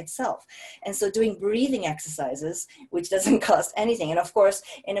breathing itself. And so doing breathing exercises, which doesn't cost anything, and of course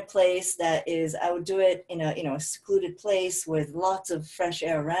in a place that is, I would do it in a, you know, a secluded place with lots of fresh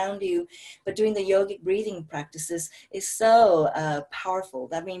air around you, but doing the yogic breathing practices is so powerful.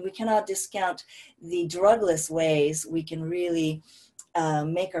 I mean, we cannot discount the drugless ways we can really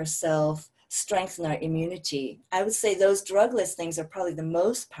make ourselves strengthen our immunity. I would say those drugless things are probably the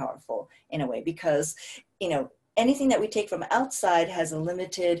most powerful in a way, because, you know, anything that we take from outside has a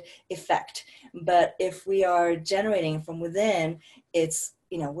limited effect. But if we are generating from within, it's,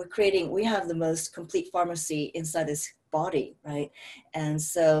 you know, we have the most complete pharmacy inside this body, right? And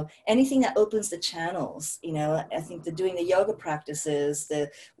so anything that opens the channels, you know, I think doing the yoga practices, the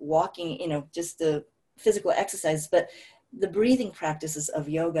walking, you know, just the physical exercise, but the breathing practices of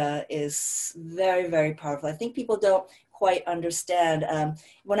yoga is very, very powerful. I think people don't quite understand.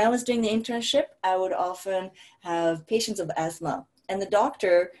 When I was doing the internship, I would often have patients of asthma, and the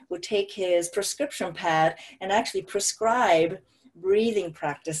doctor would take his prescription pad and actually prescribe breathing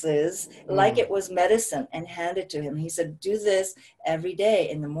practices like it was medicine and hand it to him. He said, do this every day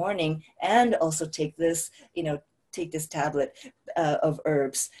in the morning, and also take this, you know, take this tablet of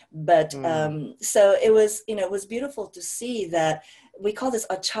herbs. But so it was, you know, it was beautiful to see that we call this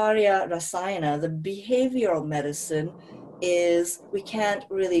acharya rasayana, the behavioral medicine. Is we can't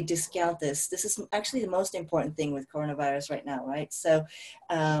really discount this. This is actually the most important thing with coronavirus right now, right? So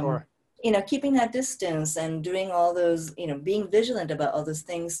Sure. you know, keeping that distance and doing all those, you know, being vigilant about all those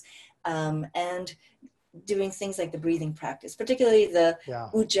things, and doing things like the breathing practice, particularly the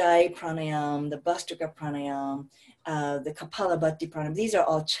Ujjayi pranayam, the Bhastrika pranayam, the Kapalabhati pranayam. These are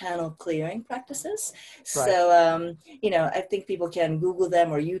all channel clearing practices. Right. So, you know, I think people can Google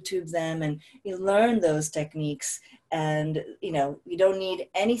them or YouTube them, and you learn those techniques. And, you know, you don't need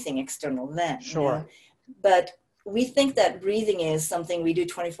anything external then. Sure. You know? But we think that breathing is something we do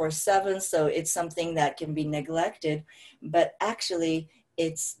 24/7, so it's something that can be neglected. But actually,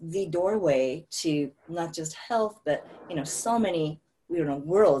 it's the doorway to not just health, but, you know, so many, you know,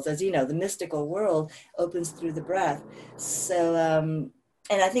 worlds, as you know, the mystical world opens through the breath. So, and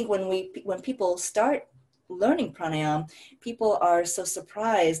I think when people start learning pranayama, people are so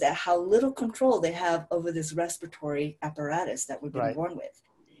surprised at how little control they have over this respiratory apparatus that we've been born with,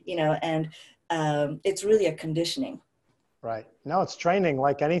 you know, and it's really a conditioning. Right. No, it's training.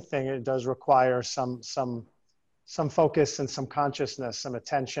 Like anything, it does require some focus and some consciousness, some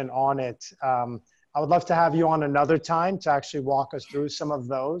attention on it. I would love to have you on another time to actually walk us through some of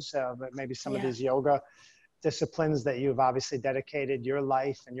those, maybe some of these yoga disciplines that you've obviously dedicated your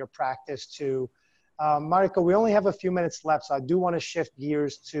life and your practice to. Mariko, we only have a few minutes left, so I do want to shift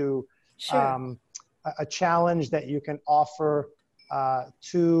gears to a challenge that you can offer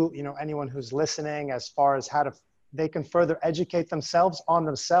to, you know, anyone who's listening, as far as how they can further educate themselves on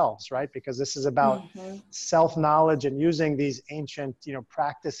themselves, right? Because this is about self-knowledge and using these ancient, you know,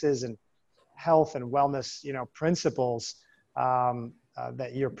 practices and health and wellness, you know, principles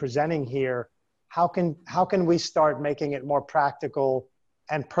that you're presenting here. How can we start making it more practical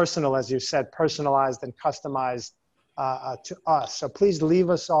and personal, as you said, personalized and customized to us? So please leave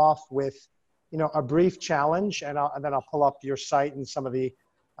us off with, you know, a brief challenge, and then I'll pull up your site and some of the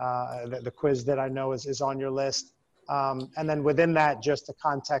quiz that I know is on your list. And then within that, just the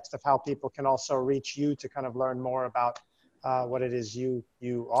context of how people can also reach you to kind of learn more about what it is you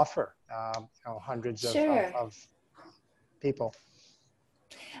offer, you know, hundreds of people.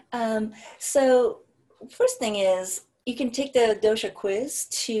 So first thing is, you can take the dosha quiz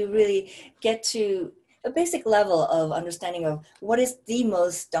to really get to a basic level of understanding of what is the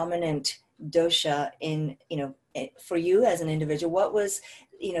most dominant dosha in, you know, for you as an individual. What was,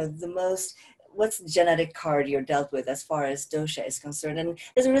 you know, the most, what's the genetic card you're dealt with as far as dosha is concerned. And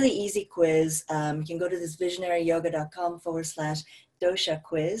there's a really easy quiz. You can go to this visionaryyoga.com/dosha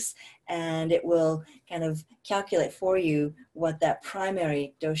quiz, and it will kind of calculate for you what that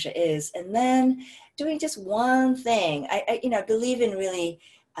primary dosha is. And then doing just one thing. I believe in really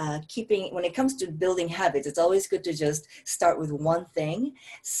keeping, when it comes to building habits, it's always good to just start with one thing.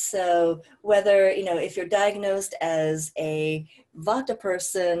 So whether, if you're diagnosed as a Vata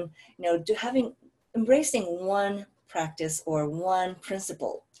person, embracing one practice or one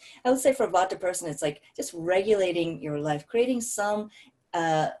principle. I would say for a Vata person, it's like just regulating your life, creating some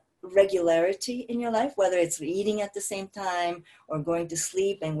regularity in your life, whether it's eating at the same time or going to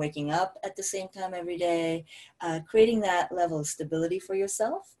sleep and waking up at the same time every day, creating that level of stability for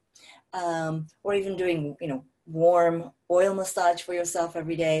yourself, or even doing, warm oil massage for yourself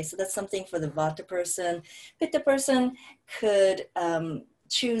every day. So that's something for the Vata person. Pitta person could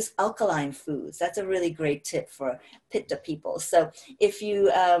choose alkaline foods. That's a really great tip for Pitta people. So if you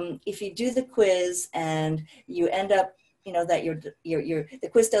do the quiz and you end up, that the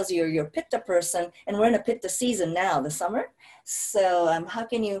quiz tells you you're a Pitta person, and we're in a Pitta season now, the summer. So how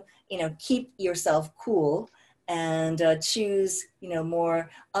can you, keep yourself cool and choose, more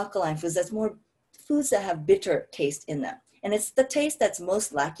alkaline foods? That's more foods that have bitter taste in them. And it's the taste that's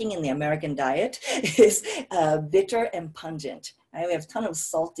most lacking in the American diet is bitter and pungent. Right? We have a ton of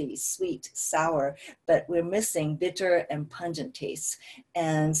salty, sweet, sour, but we're missing bitter and pungent tastes.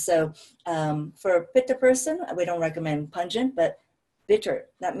 And so for a Pitta person, we don't recommend pungent, but bitter.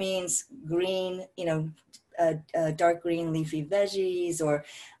 That means green, dark green leafy veggies or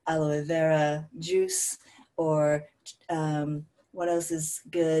aloe vera juice, or what else is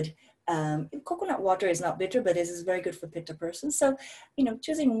good? Coconut water is not bitter, but it is very good for Pitta person. So,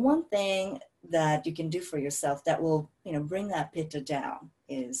 choosing one thing that you can do for yourself that will, bring that Pitta down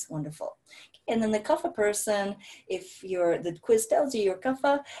is wonderful. And then the Kapha person, if the quiz tells you you're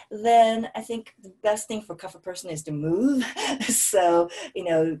Kapha, then I think the best thing for Kapha person is to move. So,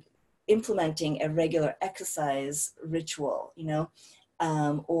 implementing a regular exercise ritual,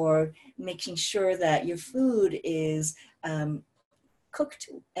 or making sure that your food is cooked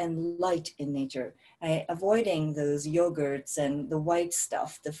and light in nature, right? Avoiding those yogurts and the white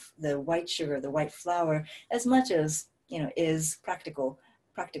stuff, the white sugar, the white flour, as much as is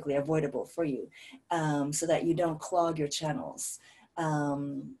practically avoidable for you, so that you don't clog your channels.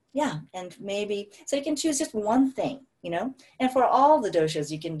 And maybe so you can choose just one thing, and for all the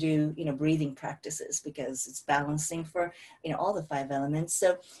doshas you can do breathing practices, because it's balancing for all the 5 elements.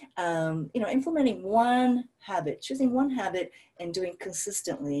 So implementing one habit, choosing one habit and doing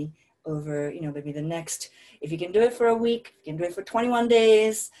consistently over maybe the next, if you can do it for a week, you can do it for 21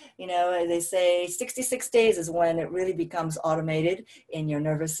 days, they say 66 days is when it really becomes automated in your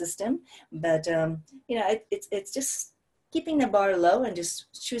nervous system. But it's just keeping the bar low and just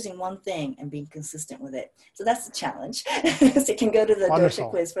choosing one thing and being consistent with it. So that's the challenge. So you can go to the Wonderful. dosha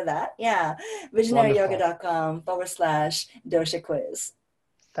quiz for that. Yeah. visionaryyoga.com/dosha quiz.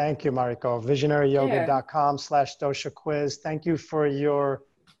 Thank you, Mariko. visionaryyoga.com/dosha quiz. Thank you for your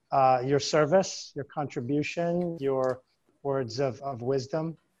service, your contribution, your words of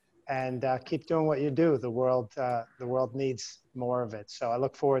wisdom, and keep doing what you do. The world needs more of it. So I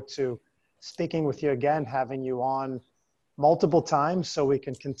look forward to speaking with you again, having you on multiple times so we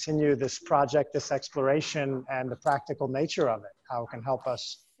can continue this project, this exploration, and the practical nature of it, how it can help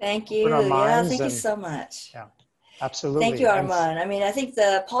us. Thank you. Yeah, thank you so much. Yeah, absolutely. Thank you, Arman. I mean, I think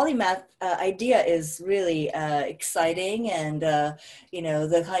the Polymath idea is really exciting, and the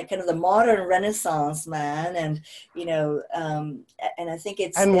kind of the modern Renaissance, man, and and I think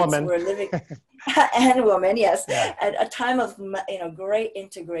we're living and woman, yes, yeah. at a time of great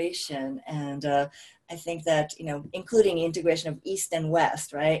integration, and I think that including integration of East and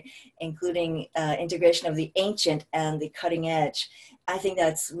West, right, including integration of the ancient and the cutting edge. I think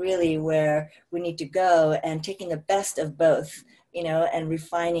that's really where we need to go, and taking the best of both, and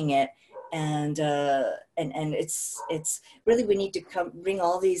refining it. And it's really, we need to bring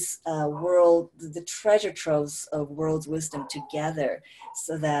all these the treasure troves of world's wisdom together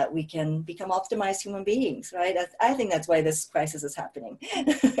so that we can become optimized human beings, right? I think that's why this crisis is happening.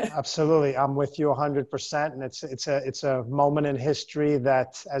 Absolutely. I'm with you 100%. And it's a moment in history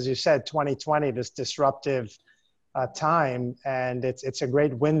that, as you said, 2020, this disruptive time, and it's a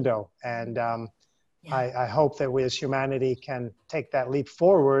great window. And I hope that we as humanity can take that leap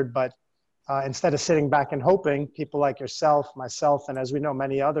forward, but instead of sitting back and hoping, people like yourself, myself, and as we know,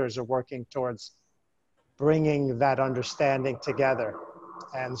 many others are working towards bringing that understanding together.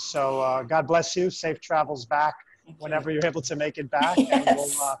 And so God bless you. Safe travels back whenever you're able to make it back. Yes. And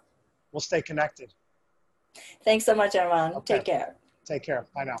we'll stay connected. Thanks so much, Arman. Okay. Take care. Take care.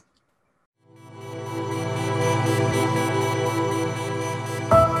 Bye now.